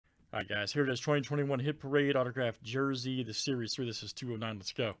All right, guys, here it is, 2021 Hit Parade autographed jersey, the Series 3. This is 209.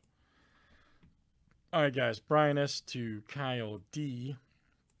 Let's go. All right, guys, Brian S. to Kyle D.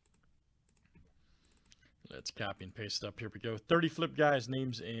 Let's copy and paste it up. Here we go. 30 flip guys,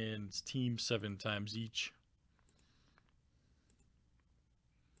 names and team 7 times each.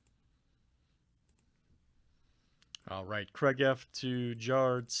 All right, Craig F. to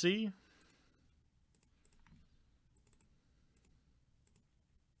Jard C.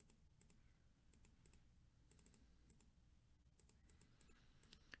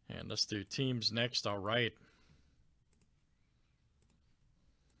 And let's do teams next. All right.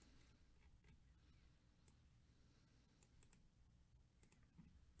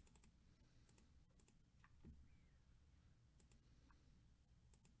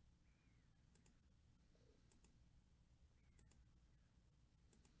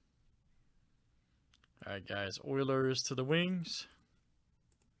 All right, guys, Oilers to the Wings.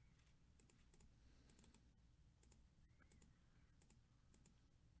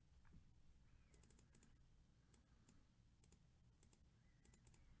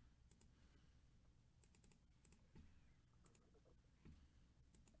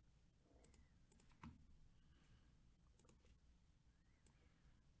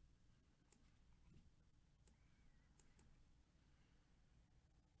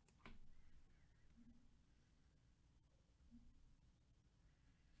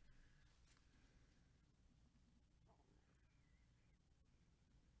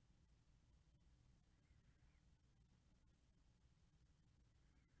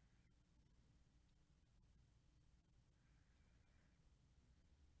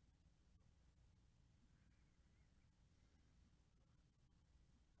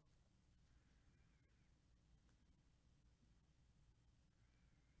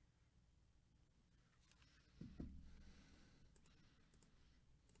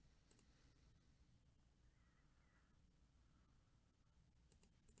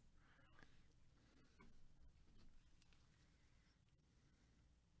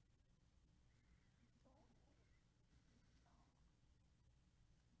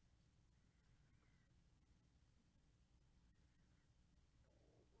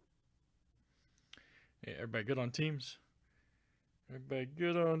 Hey, everybody good on teams? Everybody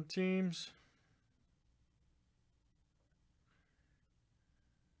good on teams?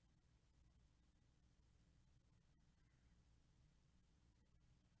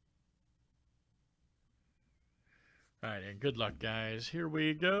 All right, and good luck, guys. Here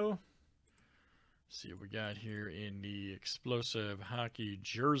we go. Let's see what we got here in the explosive hockey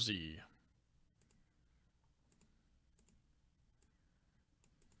jersey.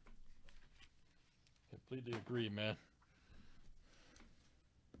 Completely agree, man.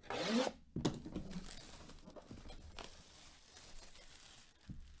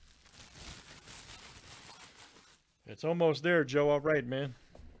 It's almost there, Joe. All right, man.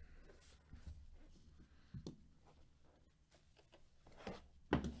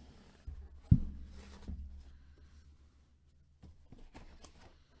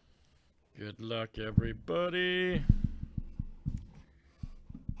 Good luck, everybody.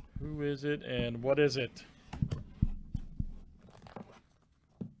 Who is it and what is it? Damn,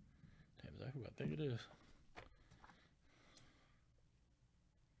 is that who I think it is?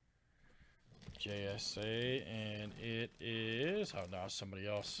 JSA, and it is... Oh, no, it's somebody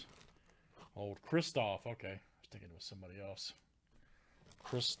else. Old Christoph. Okay, I was thinking it was somebody else.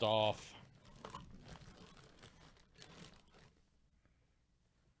 Christoph.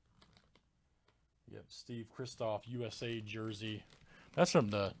 Yep, Steve Christoph, USA jersey. That's from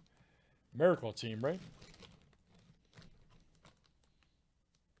the Miracle team, right?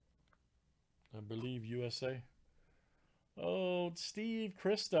 I believe USA. Oh, Steve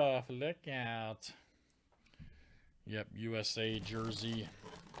Christoph, look out. Yep, USA jersey.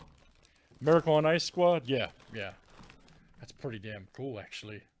 Miracle on Ice Squad? Yeah. That's pretty damn cool,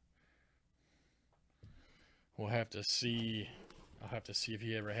 actually. We'll have to see. I'll have to see if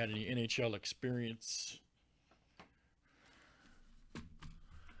he ever had any NHL experience.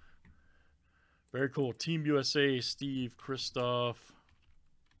 Very cool. Team USA, Steve Christoph.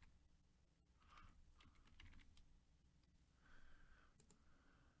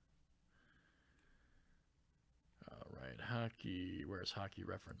 All right, hockey. Where's hockey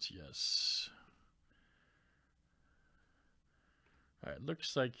reference? Yes. All right,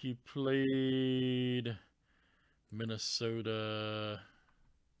 looks like he played Minnesota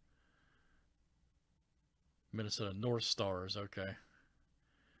North Stars. Okay.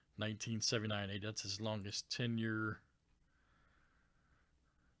 1979. Hey, that's his longest tenure.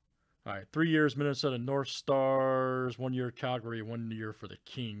 All right, 3 years Minnesota North Stars, 1 year Calgary, 1 year for the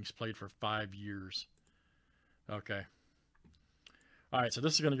Kings. Played for 5 years. Okay. All right, so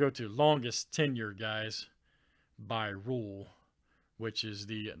this is going to go to longest tenure, guys, by rule, which is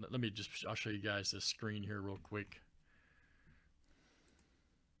the, I'll show you guys this screen here real quick.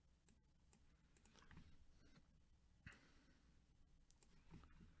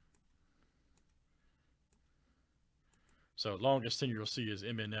 So longest tenure you'll see is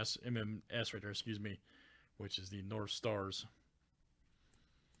MMS right there, excuse me, which is the North Stars.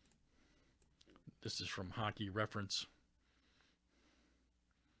 This is from Hockey Reference.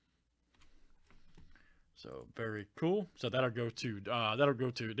 So very cool. So that'll go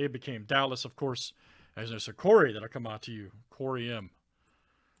to they became Dallas, of course. As there's a Corey that'll come out to you. Corey M.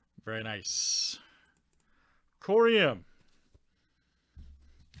 Very nice. Corey M.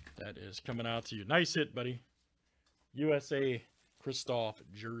 That is coming out to you. Nice hit, buddy. USA Christoph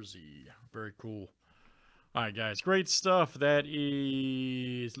jersey. Very cool. All right, guys. Great stuff. That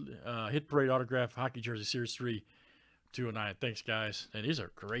is Hit Parade Autograph Hockey Jersey Series 3 209. Thanks, guys. And these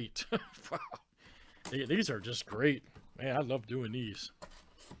are great. Wow. These are just great. Man, I love doing these.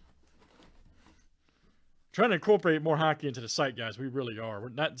 Trying to incorporate more hockey into the site, guys. We really are.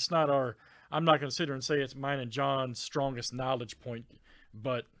 It's not our... I'm not going to sit here and say it's mine and John's strongest knowledge point,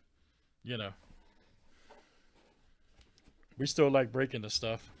 but, you know, we still like breaking the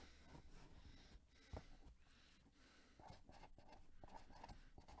stuff.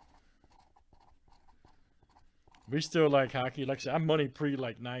 We still like hockey. Like I said, I'm money pre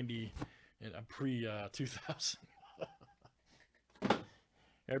like 90 and I'm pre 2000.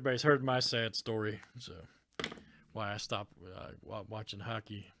 Everybody's heard my sad story, so why I stopped watching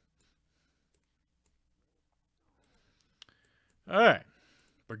hockey. All right,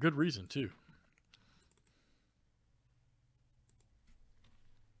 for good reason too.